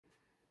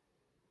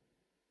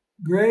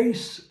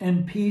Grace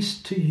and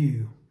peace to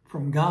you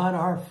from God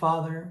our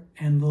Father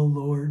and the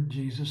Lord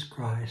Jesus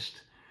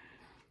Christ.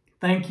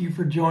 Thank you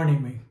for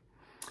joining me.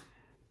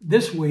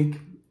 This week,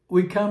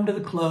 we come to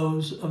the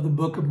close of the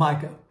book of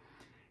Micah.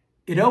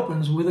 It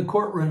opens with a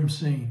courtroom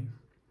scene.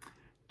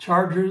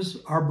 Charges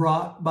are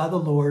brought by the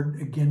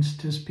Lord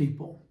against his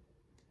people.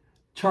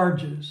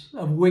 Charges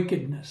of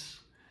wickedness,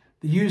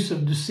 the use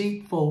of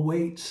deceitful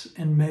weights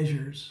and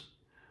measures,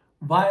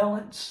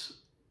 violence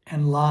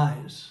and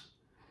lies.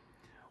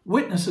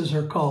 Witnesses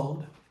are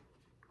called.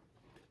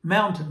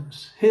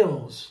 Mountains,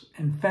 hills,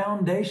 and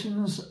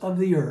foundations of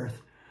the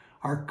earth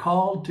are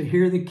called to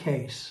hear the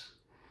case.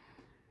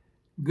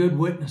 Good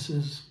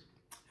witnesses,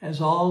 as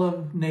all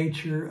of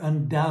nature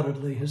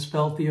undoubtedly has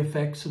felt the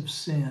effects of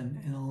sin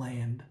in a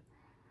land.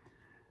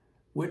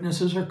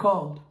 Witnesses are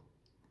called.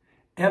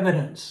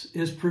 Evidence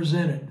is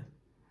presented.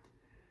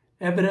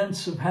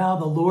 Evidence of how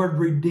the Lord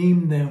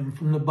redeemed them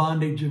from the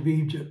bondage of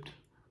Egypt,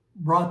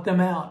 brought them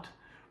out,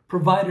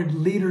 provided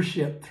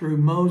leadership through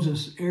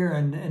Moses,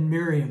 Aaron, and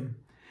Miriam.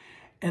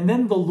 And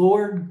then the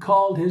Lord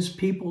called his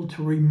people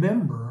to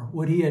remember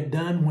what he had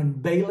done when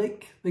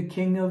Balak, the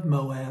king of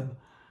Moab,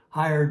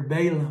 hired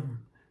Balaam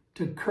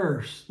to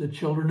curse the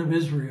children of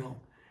Israel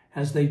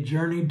as they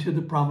journeyed to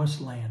the promised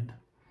land.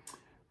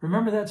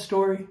 Remember that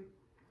story?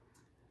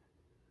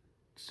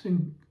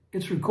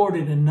 It's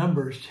recorded in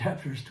Numbers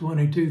chapters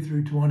 22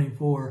 through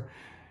 24.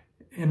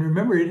 And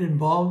remember, it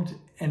involved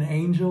an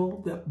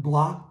angel that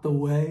blocked the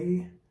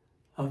way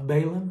of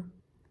Balaam.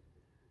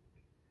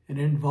 It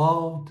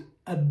involved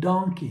a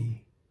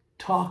donkey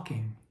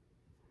talking.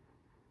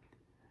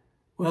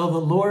 Well, the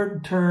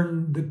Lord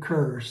turned the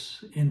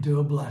curse into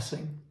a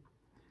blessing.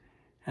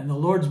 And the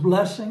Lord's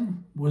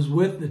blessing was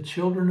with the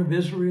children of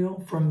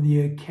Israel from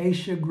the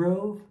acacia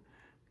grove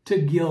to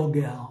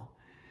Gilgal.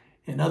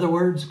 In other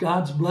words,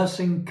 God's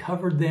blessing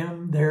covered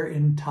them their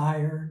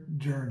entire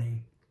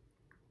journey.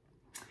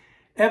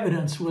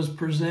 Evidence was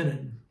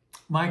presented.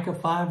 Micah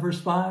 5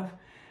 verse 5,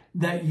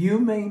 that you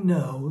may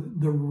know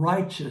the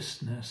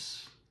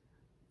righteousness,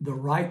 the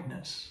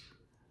rightness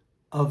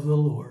of the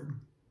Lord.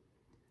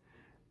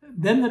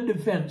 Then the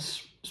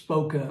defense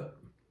spoke up.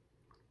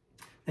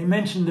 They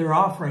mentioned their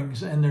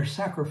offerings and their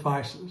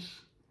sacrifices,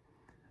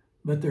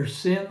 but their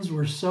sins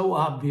were so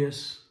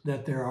obvious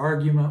that their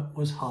argument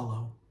was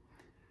hollow.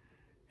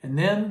 And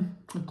then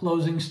a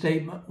closing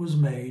statement was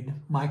made,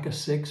 Micah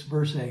 6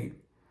 verse 8.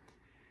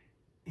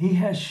 He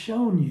has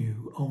shown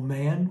you, O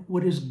man,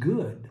 what is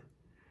good.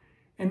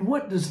 And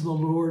what does the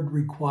Lord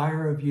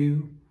require of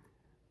you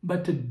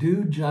but to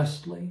do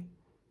justly,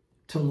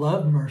 to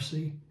love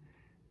mercy,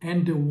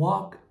 and to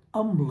walk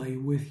humbly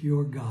with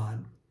your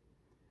God?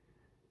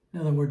 In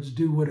other words,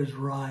 do what is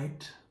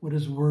right, what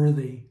is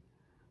worthy,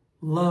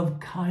 love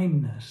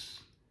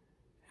kindness,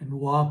 and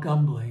walk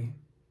humbly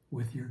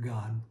with your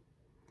God.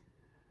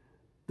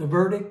 The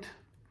verdict,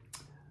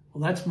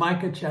 well, that's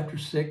Micah chapter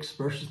 6,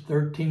 verses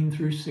 13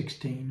 through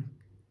 16.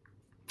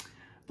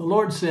 The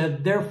Lord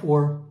said,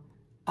 therefore,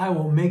 I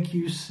will make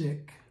you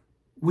sick,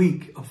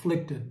 weak,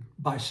 afflicted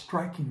by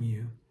striking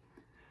you.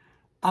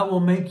 I will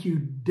make you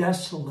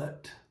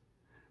desolate,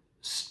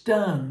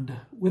 stunned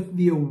with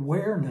the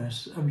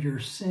awareness of your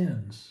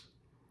sins.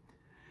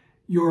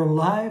 Your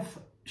life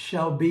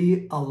shall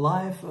be a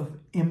life of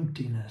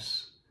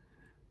emptiness.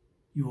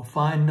 You will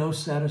find no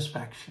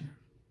satisfaction.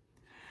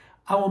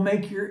 I will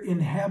make your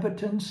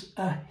inhabitants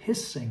a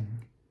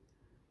hissing.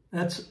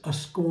 That's a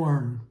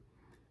scorn.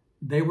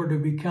 They were to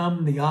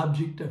become the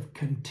object of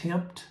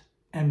contempt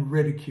and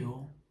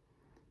ridicule.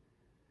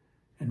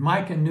 And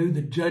Micah knew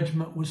the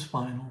judgment was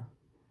final.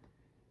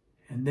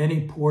 And then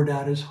he poured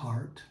out his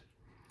heart.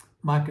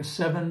 Micah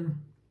 7,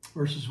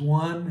 verses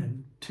 1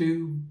 and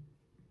 2,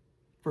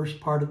 first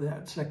part of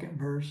that second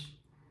verse.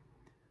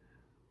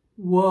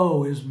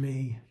 Woe is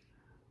me,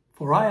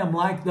 for I am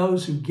like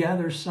those who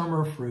gather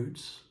summer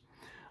fruits,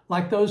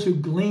 like those who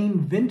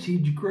glean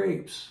vintage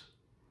grapes.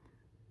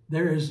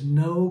 There is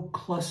no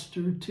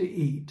cluster to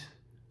eat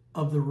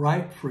of the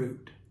ripe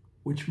fruit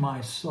which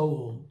my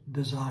soul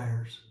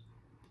desires.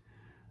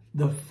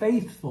 The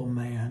faithful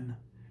man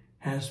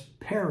has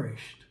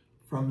perished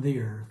from the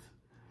earth.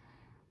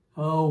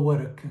 Oh, what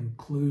a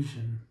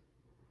conclusion.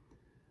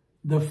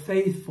 The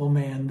faithful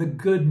man, the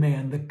good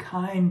man, the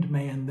kind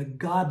man, the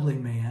godly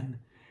man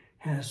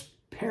has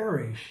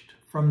perished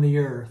from the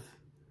earth.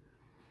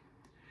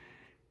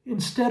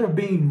 Instead of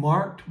being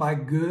marked by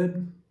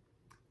good,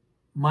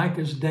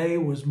 Micah's day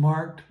was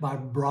marked by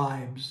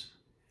bribes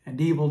and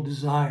evil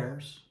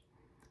desires.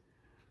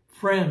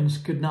 Friends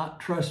could not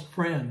trust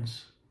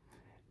friends,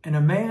 and a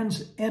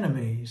man's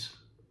enemies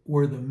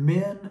were the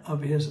men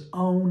of his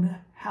own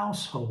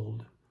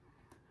household.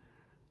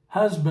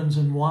 Husbands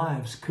and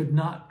wives could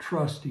not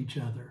trust each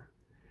other,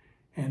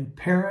 and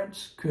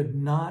parents could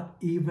not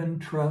even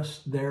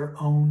trust their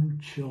own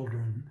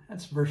children.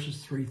 That's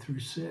verses 3 through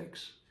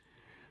 6.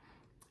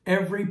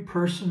 Every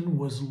person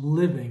was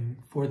living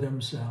for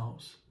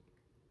themselves.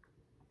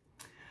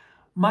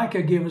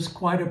 Micah gave us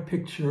quite a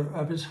picture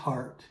of his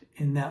heart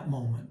in that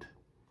moment.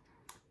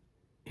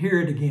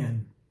 Hear it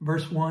again.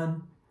 Verse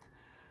 1,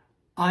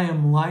 I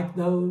am like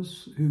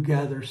those who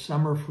gather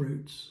summer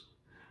fruits,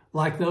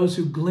 like those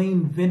who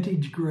glean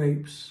vintage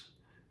grapes.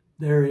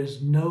 There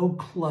is no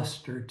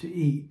cluster to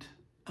eat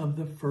of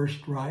the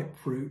first ripe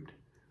fruit,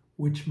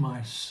 which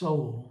my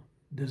soul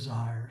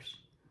desires.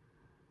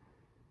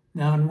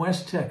 Now in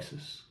West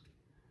Texas,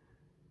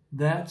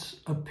 that's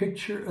a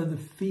picture of the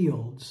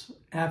fields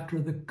after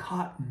the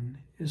cotton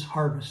is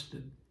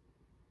harvested.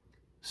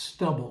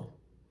 Stubble,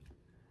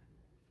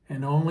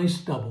 and only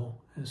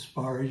stubble as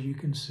far as you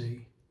can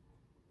see.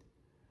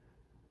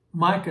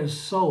 Micah's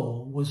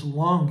soul was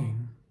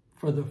longing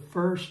for the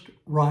first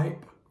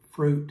ripe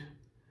fruit,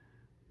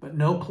 but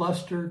no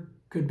cluster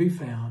could be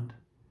found.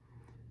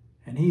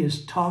 And he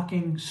is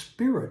talking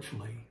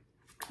spiritually,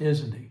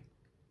 isn't he?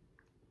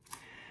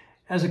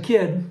 As a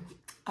kid,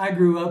 I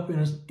grew up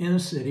in a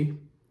city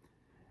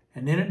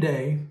and in a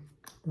day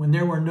when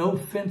there were no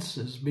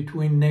fences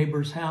between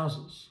neighbors'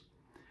 houses,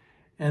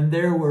 and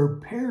there were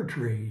pear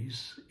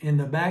trees in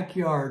the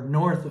backyard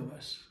north of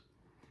us,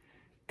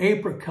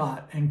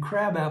 apricot and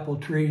crabapple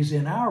trees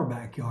in our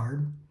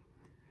backyard,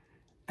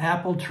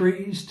 apple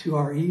trees to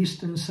our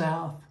east and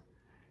south,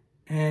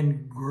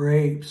 and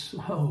grapes,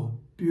 oh,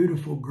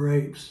 beautiful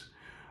grapes,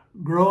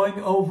 growing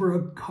over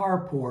a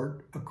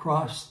carport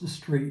across the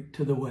street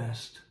to the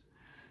west.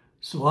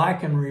 So I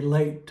can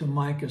relate to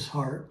Micah's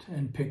heart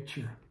and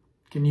picture.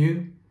 Can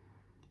you?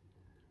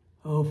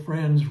 Oh,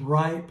 friends,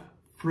 ripe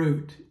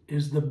fruit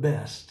is the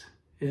best,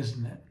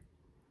 isn't it?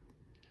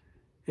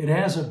 It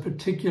has a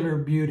particular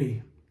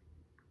beauty,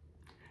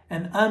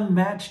 an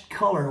unmatched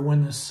color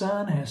when the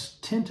sun has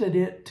tinted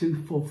it to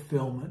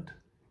fulfillment.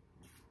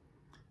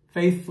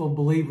 Faithful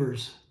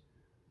believers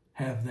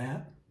have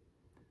that.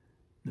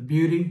 The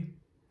beauty,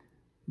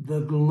 the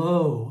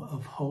glow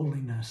of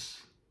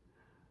holiness,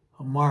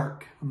 a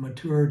mark of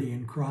maturity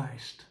in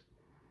Christ.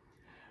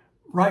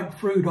 Ripe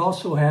fruit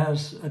also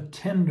has a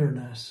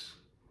tenderness.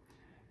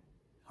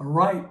 A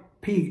ripe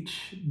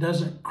peach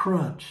doesn't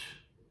crunch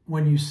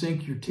when you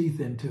sink your teeth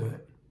into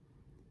it.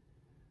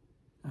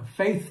 Now,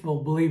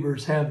 faithful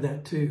believers have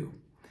that too.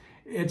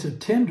 It's a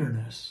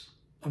tenderness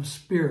of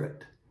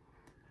spirit,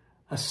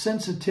 a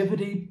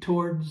sensitivity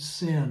towards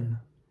sin,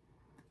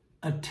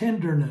 a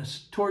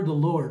tenderness toward the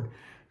Lord,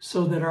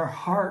 so that our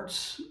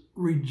hearts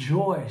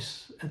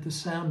rejoice at the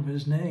sound of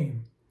his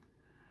name,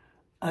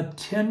 a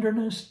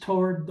tenderness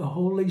toward the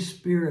Holy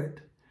Spirit,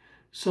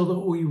 so that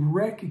we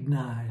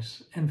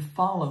recognize and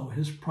follow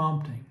his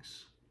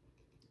promptings.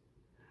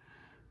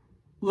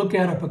 Look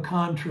at a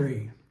pecan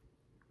tree,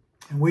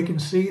 and we can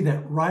see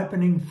that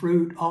ripening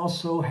fruit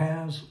also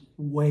has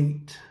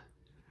weight.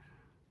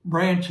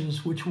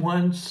 Branches which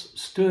once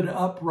stood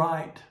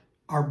upright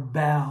are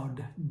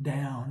bowed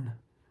down.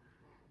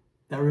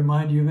 That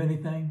remind you of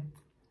anything?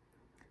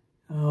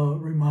 Oh,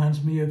 it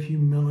reminds me of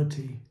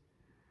humility.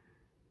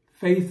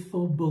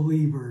 Faithful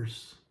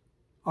believers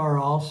are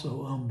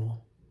also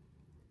humble.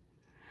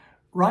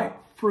 Ripe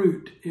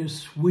fruit is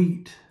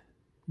sweet,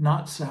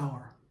 not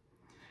sour.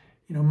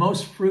 You know,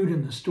 most fruit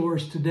in the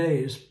stores today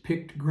is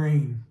picked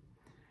green.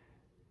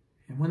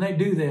 And when they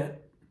do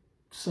that,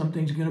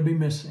 something's going to be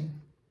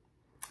missing.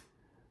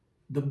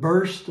 The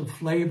burst of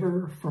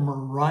flavor from a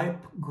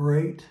ripe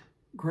grape,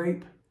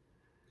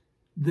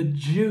 the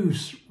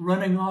juice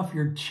running off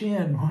your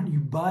chin when you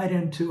bite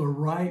into a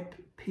ripe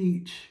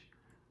peach,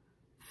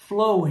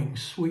 flowing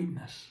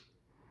sweetness.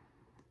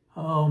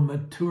 Oh,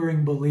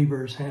 maturing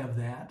believers have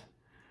that.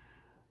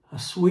 A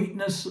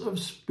sweetness of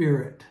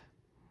spirit,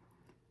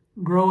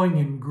 growing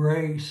in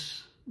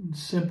grace and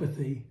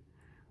sympathy,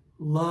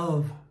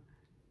 love,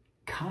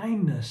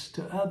 kindness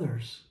to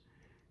others,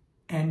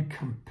 and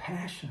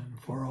compassion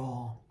for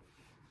all.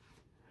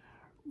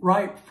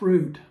 Ripe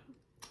fruit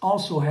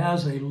also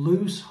has a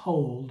loose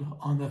hold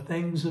on the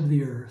things of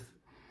the earth.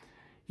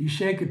 You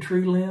shake a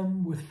tree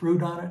limb with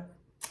fruit on it,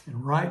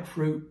 and ripe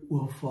fruit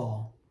will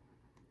fall.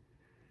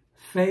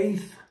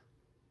 Faithful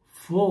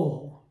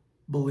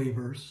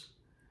believers,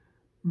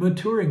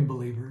 maturing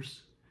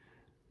believers,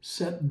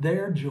 set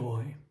their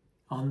joy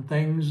on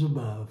things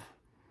above.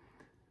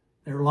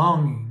 Their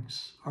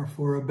longings are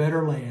for a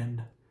better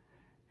land,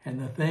 and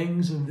the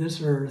things of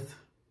this earth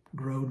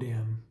grow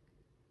dim.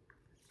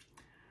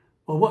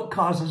 Well, what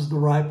causes the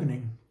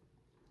ripening?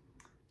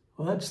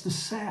 Well, that's the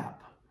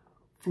sap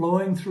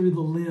flowing through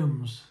the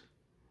limbs,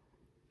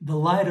 the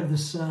light of the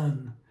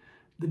sun,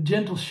 the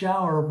gentle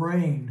shower of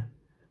rain,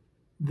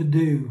 the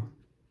dew.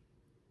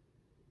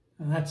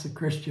 And that's the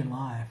Christian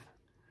life.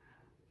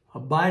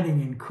 Abiding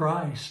in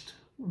Christ,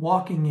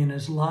 walking in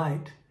his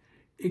light,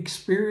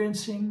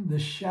 experiencing the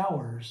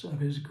showers of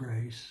his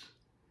grace.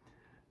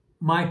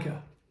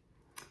 Micah,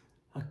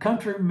 a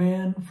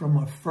countryman from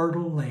a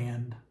fertile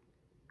land.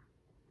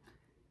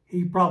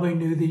 He probably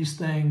knew these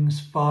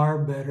things far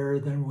better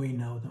than we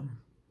know them.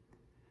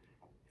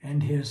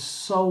 And his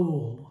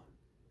soul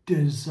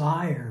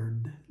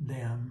desired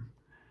them.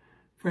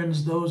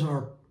 Friends, those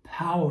are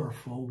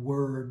powerful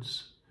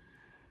words.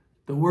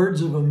 The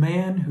words of a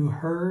man who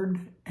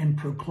heard and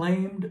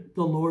proclaimed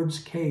the Lord's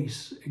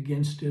case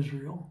against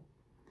Israel,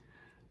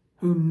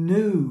 who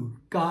knew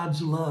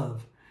God's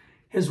love,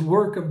 his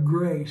work of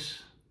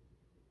grace.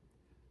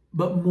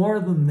 But more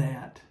than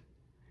that,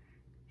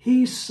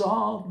 he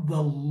saw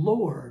the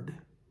Lord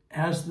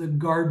as the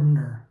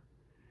gardener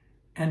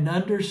and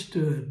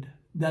understood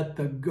that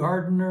the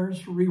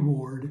gardener's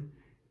reward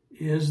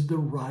is the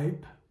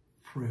ripe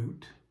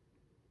fruit.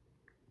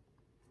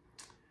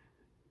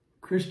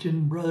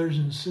 Christian brothers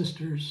and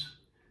sisters,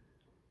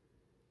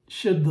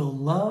 should the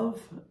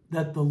love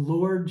that the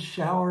Lord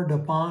showered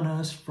upon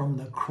us from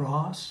the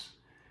cross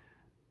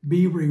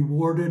be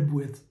rewarded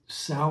with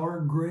sour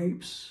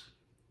grapes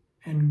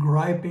and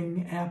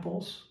griping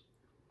apples?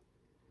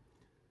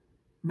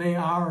 May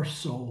our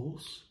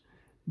souls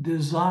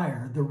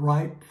desire the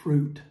ripe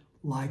fruit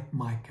like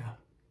Micah.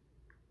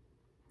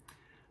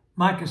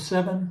 Micah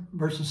 7,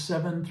 verses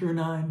 7 through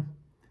 9.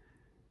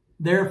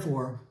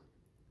 Therefore,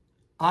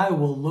 I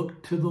will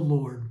look to the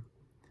Lord.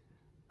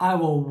 I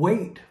will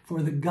wait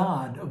for the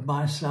God of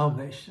my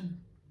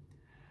salvation.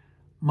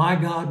 My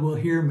God will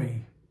hear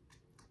me.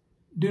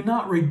 Do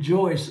not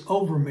rejoice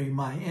over me,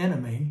 my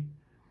enemy.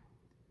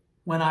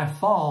 When I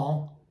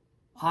fall,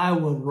 I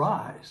will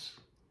rise.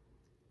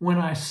 When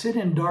I sit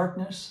in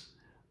darkness,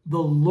 the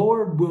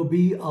Lord will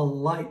be a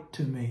light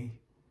to me.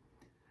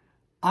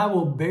 I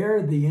will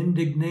bear the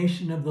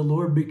indignation of the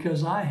Lord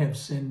because I have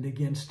sinned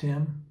against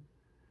him,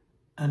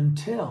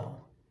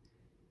 until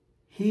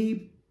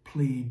he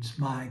pleads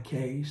my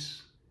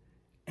case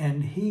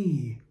and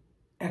he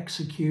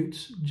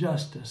executes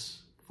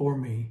justice for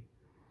me.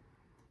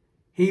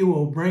 He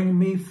will bring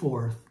me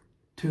forth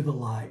to the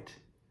light.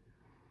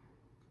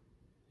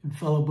 And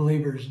fellow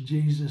believers,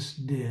 Jesus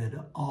did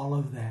all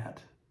of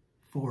that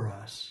for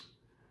us.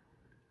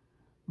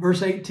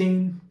 Verse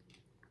 18,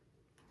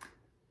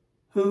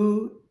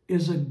 who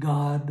is a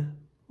God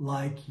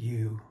like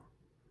you,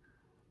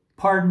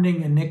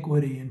 pardoning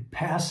iniquity and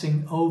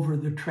passing over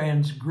the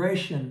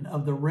transgression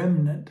of the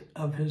remnant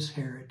of his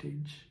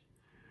heritage?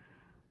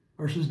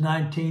 Verses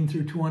 19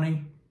 through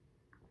 20,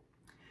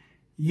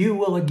 you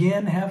will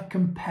again have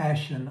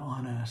compassion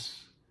on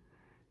us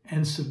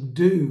and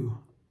subdue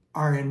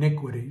our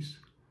iniquities.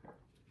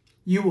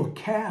 You will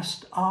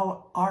cast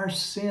all our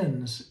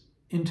sins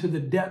into the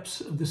depths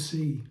of the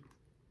sea.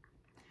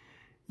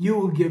 You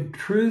will give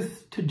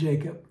truth to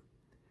Jacob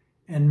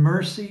and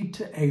mercy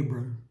to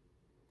Abram.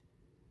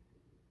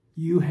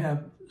 You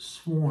have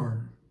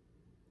sworn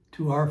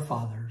to our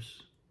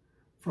fathers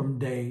from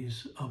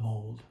days of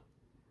old.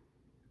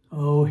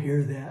 Oh,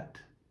 hear that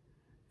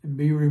and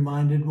be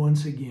reminded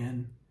once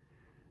again,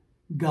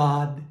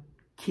 God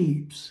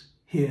keeps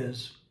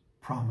his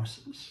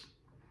promises.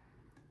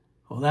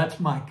 Well, that's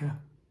Micah.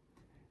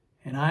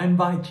 And I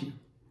invite you,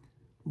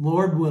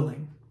 Lord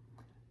willing,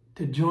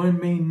 to join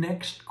me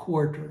next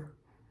quarter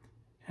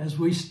as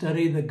we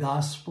study the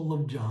Gospel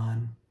of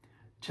John,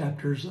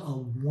 chapters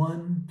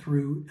 1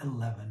 through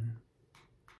 11.